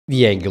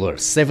The Angular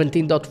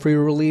 17.3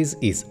 release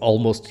is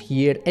almost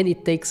here, and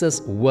it takes us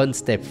one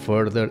step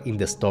further in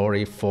the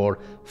story for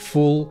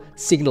full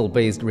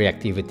signal-based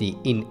reactivity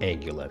in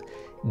Angular.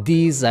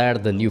 These are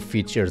the new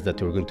features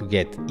that we're going to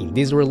get in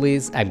this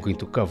release. I'm going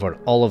to cover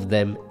all of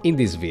them in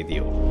this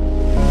video.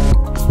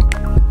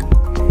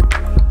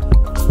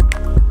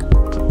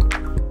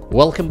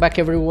 Welcome back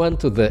everyone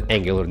to the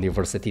Angular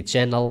University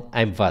channel.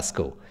 I'm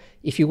Vasco.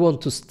 If you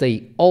want to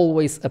stay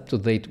always up to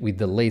date with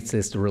the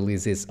latest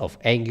releases of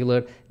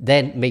Angular,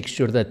 then make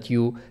sure that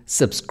you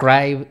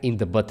subscribe in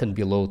the button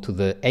below to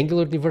the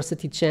Angular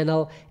University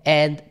channel,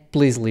 and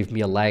please leave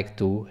me a like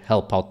to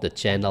help out the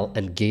channel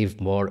and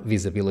give more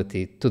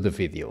visibility to the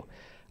video.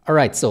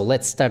 Alright, so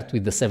let's start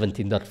with the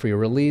 17.3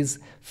 release,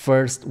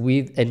 first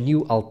with a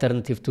new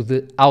alternative to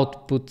the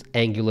output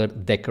Angular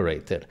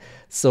decorator.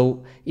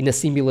 So in a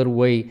similar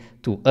way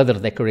to other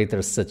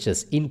decorators such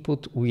as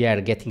input, we are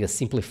getting a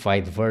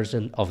simplified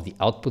version of the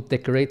output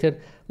decorator.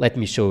 Let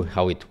me show you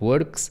how it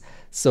works.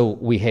 So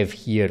we have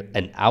here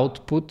an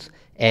output,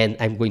 and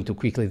I'm going to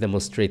quickly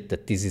demonstrate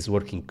that this is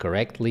working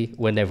correctly.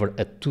 Whenever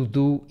a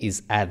to-do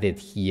is added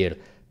here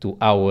to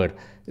our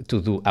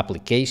to-do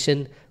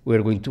application,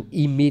 we're going to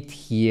emit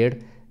here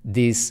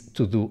this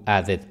to-do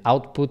added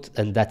output,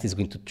 and that is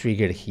going to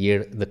trigger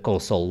here the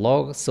console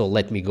log. So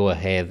let me go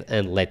ahead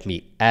and let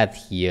me add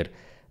here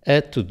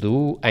a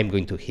to-do. I'm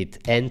going to hit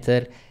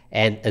enter,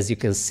 and as you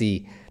can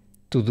see,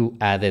 to-do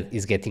added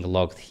is getting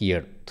logged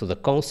here to the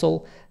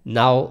console.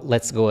 Now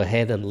let's go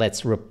ahead and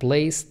let's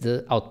replace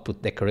the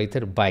output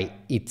decorator by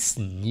its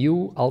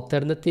new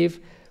alternative,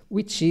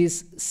 which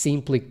is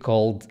simply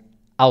called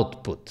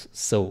output.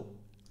 So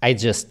I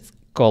just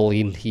call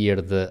in here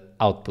the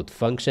output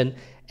function,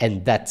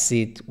 and that's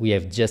it. We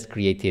have just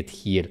created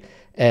here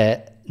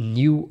a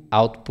new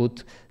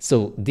output.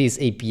 So this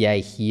API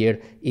here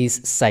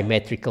is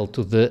symmetrical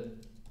to the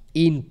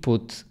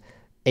input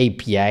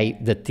API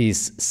that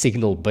is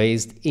signal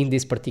based. In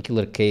this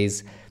particular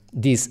case,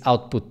 this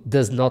output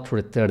does not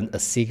return a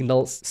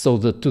signal, so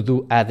the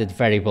to-do added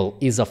variable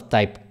is of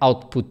type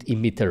output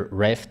emitter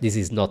ref. This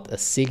is not a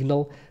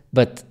signal,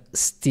 but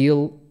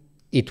still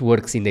it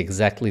works in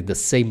exactly the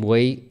same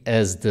way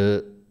as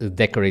the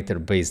decorator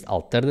based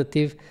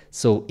alternative.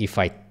 So if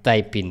I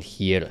type in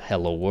here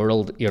hello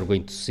world, you're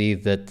going to see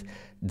that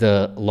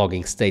the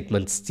logging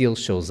statement still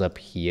shows up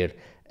here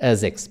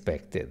as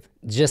expected.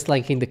 Just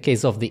like in the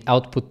case of the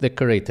output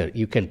decorator,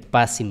 you can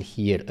pass in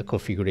here a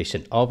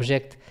configuration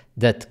object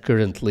that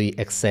currently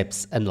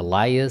accepts an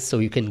alias, so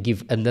you can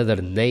give another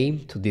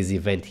name to this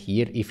event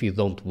here if you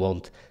don't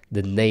want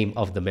the name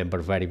of the member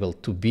variable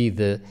to be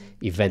the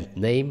event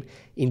name.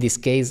 In this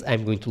case,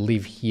 I'm going to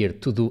leave here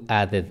to-do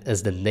added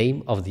as the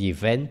name of the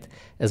event.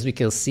 As we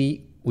can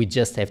see, we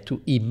just have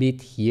to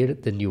emit here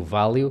the new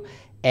value,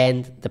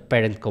 and the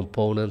parent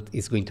component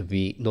is going to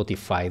be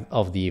notified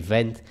of the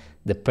event.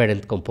 The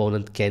parent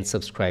component can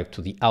subscribe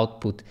to the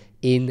output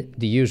in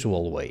the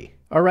usual way.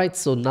 Alright,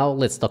 so now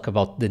let's talk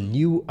about the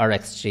new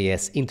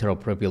RxJs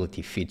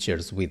interoperability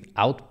features with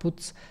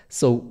outputs.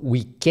 So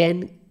we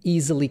can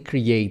easily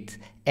create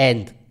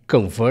and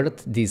convert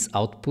these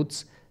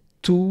outputs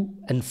to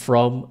and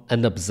from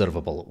an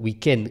observable. We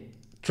can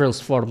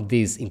transform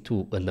this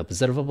into an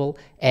observable,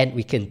 and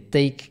we can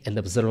take an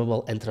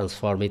observable and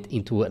transform it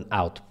into an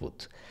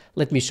output.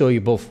 Let me show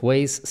you both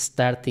ways,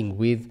 starting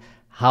with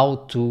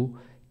how to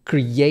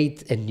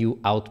create a new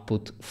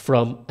output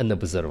from an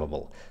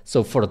observable.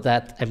 So for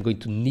that, I'm going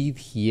to need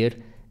here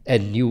a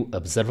new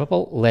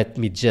observable. Let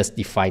me just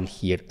define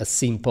here a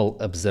simple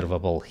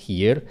observable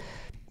here.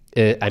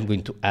 I'm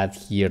going to add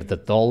here the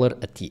dollar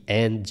at the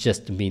end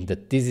just to mean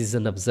that this is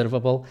an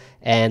observable,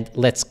 and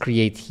let's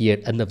create here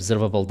an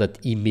observable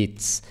that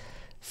emits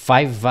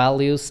 5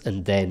 values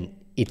and then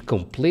it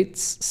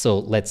completes. So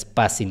let's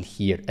pass in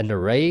here an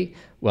array.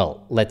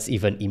 Well, let's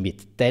even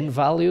emit 10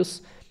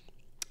 values.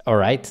 All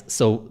right,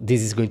 so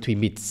this is going to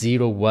emit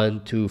 0,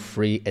 1, 2,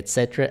 3,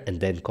 etc. and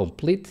then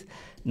complete.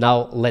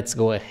 Now let's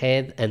go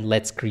ahead and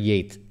let's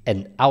create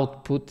an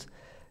output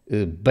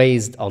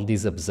based on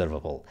this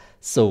observable.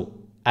 So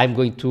I'm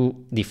going to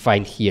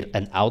define here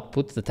an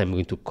output that I'm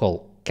going to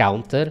call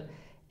counter,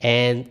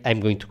 and I'm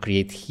going to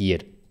create here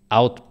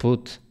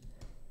output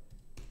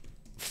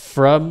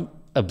from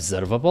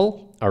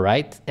observable. All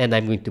right, and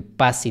I'm going to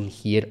pass in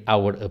here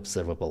our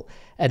observable.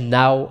 And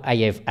now I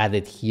have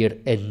added here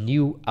a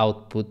new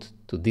output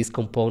to this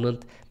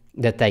component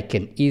that I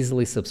can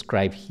easily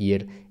subscribe here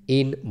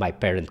in my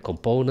parent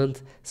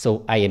component.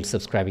 So I am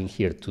subscribing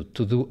here to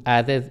to-do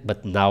added,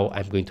 but now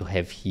I'm going to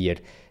have here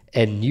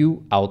a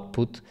new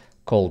output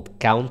called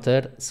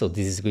counter. So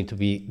this is going to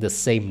be the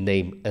same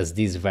name as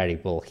this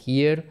variable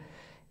here.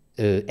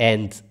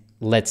 And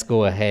let's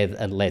go ahead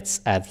and let's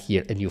add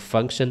here a new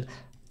function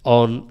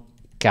on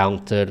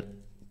counter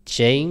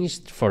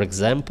changed, for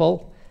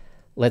example.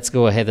 Let's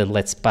go ahead and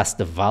let's pass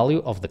the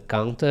value of the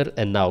counter,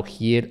 and now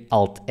here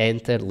alt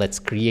enter, let's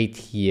create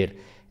here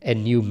a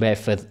new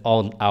method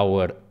on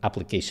our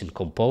application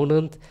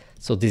component.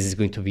 So this is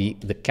going to be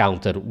the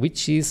counter,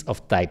 which is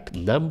of type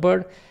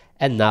number,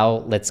 And now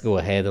let's go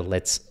ahead and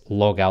let's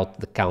log out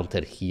the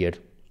counter here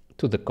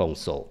to the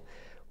console.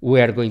 We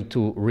are going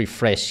to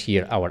refresh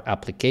here our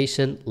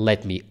application.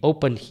 Let me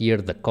open here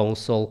the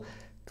console,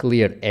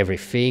 clear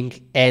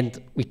everything,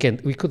 and we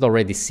could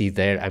already see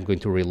there, I'm going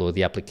to reload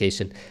the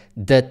application,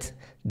 that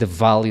the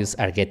values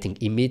are getting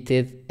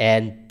emitted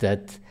and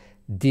that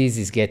this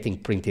is getting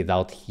printed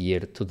out here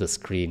to the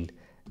screen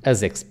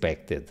as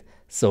expected.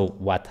 So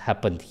what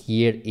happened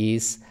here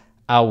is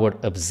our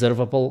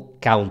observable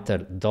counter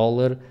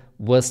dollar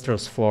was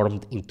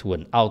transformed into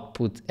an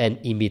output and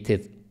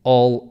emitted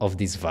all of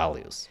these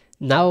values.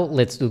 Now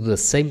let's do the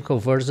same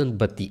conversion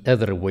but the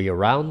other way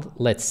around.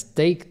 Let's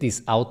take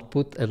this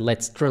output and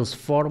let's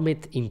transform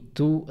it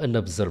into an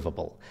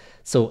observable.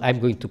 So I'm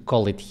going to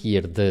call it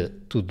here the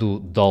to-do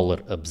dollar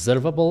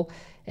observable,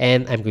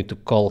 and I'm going to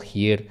call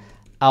here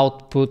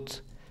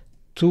output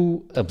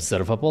to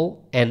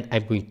observable, and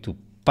I'm going to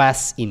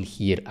pass in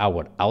here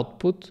our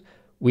output,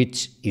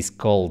 which is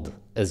called,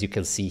 as you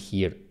can see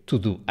here, to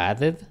do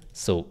added.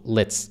 So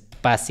let's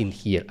pass in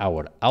here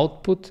our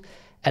output,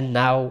 and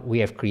now we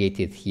have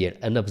created here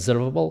an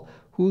observable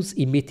whose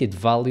emitted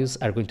values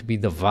are going to be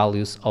the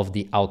values of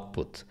the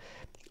output.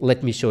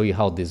 Let me show you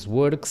how this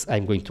works.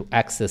 I'm going to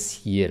access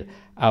here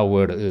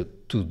our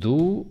to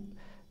do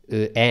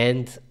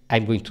and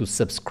I'm going to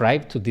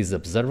subscribe to this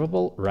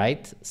observable,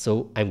 right?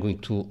 So I'm going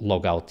to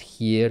log out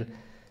here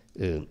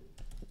to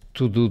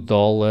do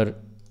dollar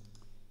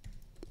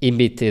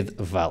emitted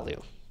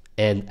value,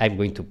 and I'm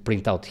going to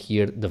print out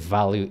here the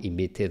value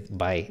emitted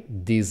by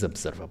this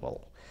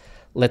observable.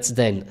 Let's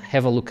then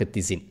have a look at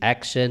this in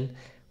action.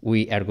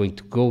 We are going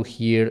to go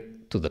here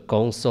to the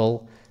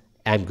console.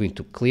 I'm going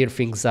to clear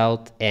things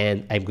out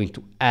and I'm going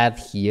to add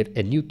here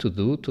a new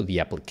to-do to the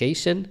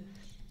application.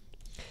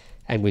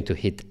 I'm going to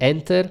hit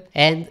enter,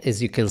 and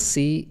as you can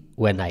see,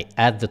 when I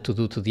add the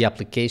to-do to the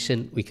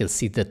application, we can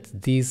see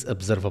that this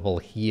observable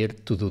here,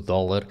 to-do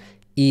dollar,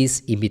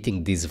 is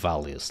emitting these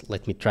values.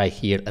 Let me try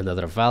here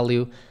another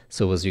value.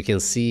 So as you can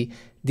see,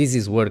 this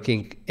is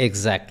working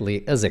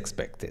exactly as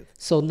expected.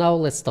 So now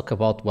let's talk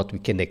about what we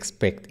can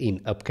expect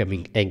in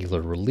upcoming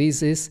Angular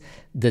releases.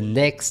 The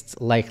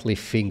next likely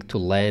thing to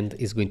land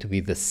is going to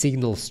be the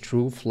signals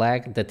true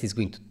flag that is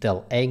going to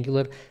tell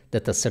Angular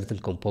that a certain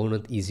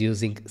component is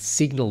using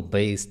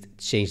signal-based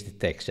change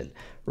detection.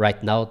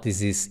 Right now,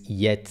 this is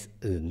yet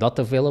not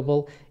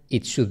available.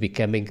 It should be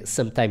coming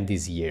sometime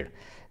this year.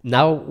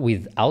 Now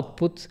with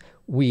output,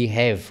 we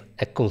have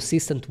a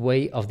consistent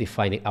way of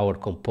defining our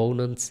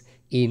components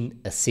in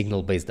a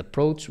signal-based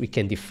approach. We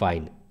can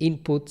define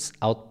inputs,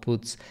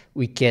 outputs,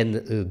 we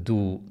can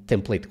do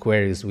template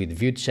queries with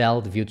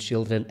viewChild,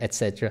 viewChildren,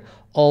 etc.,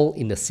 all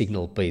in a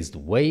signal-based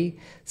way.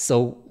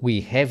 So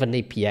we have an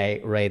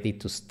API ready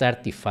to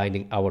start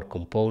defining our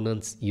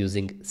components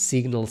using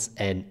signals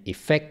and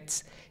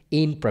effects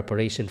in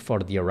preparation for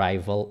the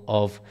arrival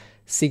of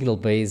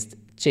signal-based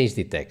change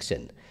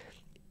detection.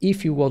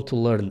 If you want to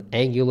learn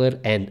Angular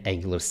and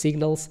Angular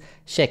signals,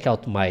 check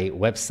out my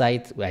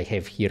website. I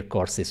have here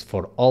courses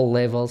for all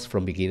levels,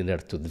 from beginner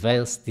to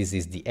advanced. This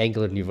is the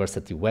Angular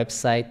University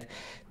website.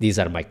 These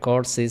are my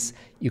courses.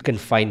 You can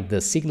find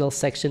the signal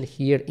section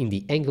here in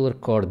the Angular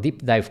Core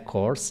Deep Dive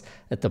course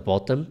at the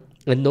bottom.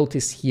 And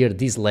notice here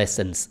these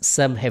lessons,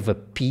 some have a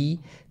P,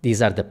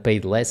 these are the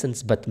paid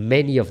lessons, but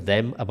many of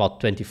them, about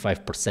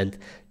 25%,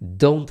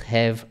 don't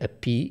have a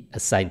P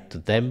assigned to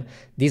them.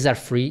 These are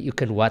free, you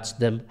can watch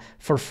them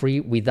for free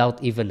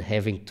without even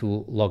having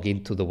to log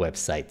into the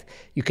website.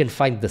 You can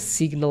find the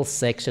signal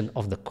section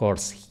of the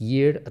course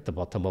here at the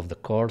bottom of the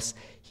course.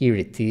 Here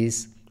it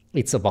is.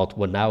 It's about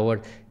 1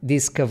 hour.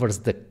 This covers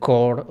the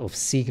core of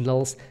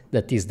signals,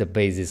 that is the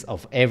basis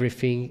of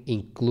everything,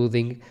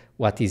 including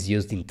what is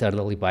used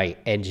internally by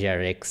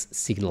NGRX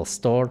Signal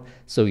Store,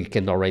 so you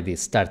can already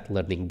start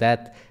learning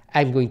that.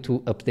 I'm going to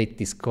update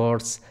this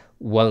course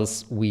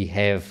once we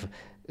have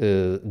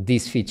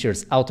these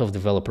features out of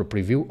developer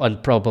preview,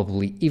 and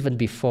probably even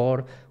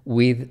before,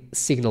 with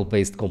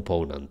signal-based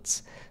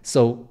components.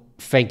 So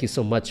thank you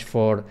so much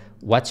for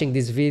watching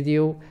this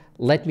video.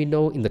 Let me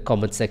know in the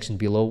comment section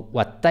below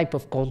what type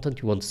of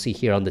content you want to see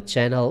here on the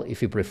channel.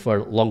 If you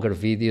prefer longer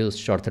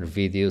videos, shorter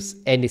videos,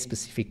 any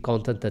specific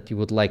content that you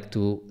would like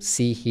to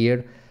see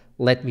here,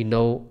 let me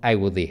know. I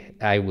would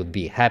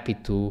be happy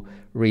to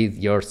read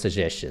your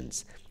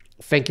suggestions.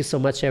 Thank you so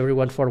much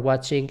everyone for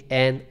watching,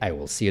 and I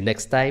will see you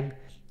next time.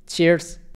 Cheers!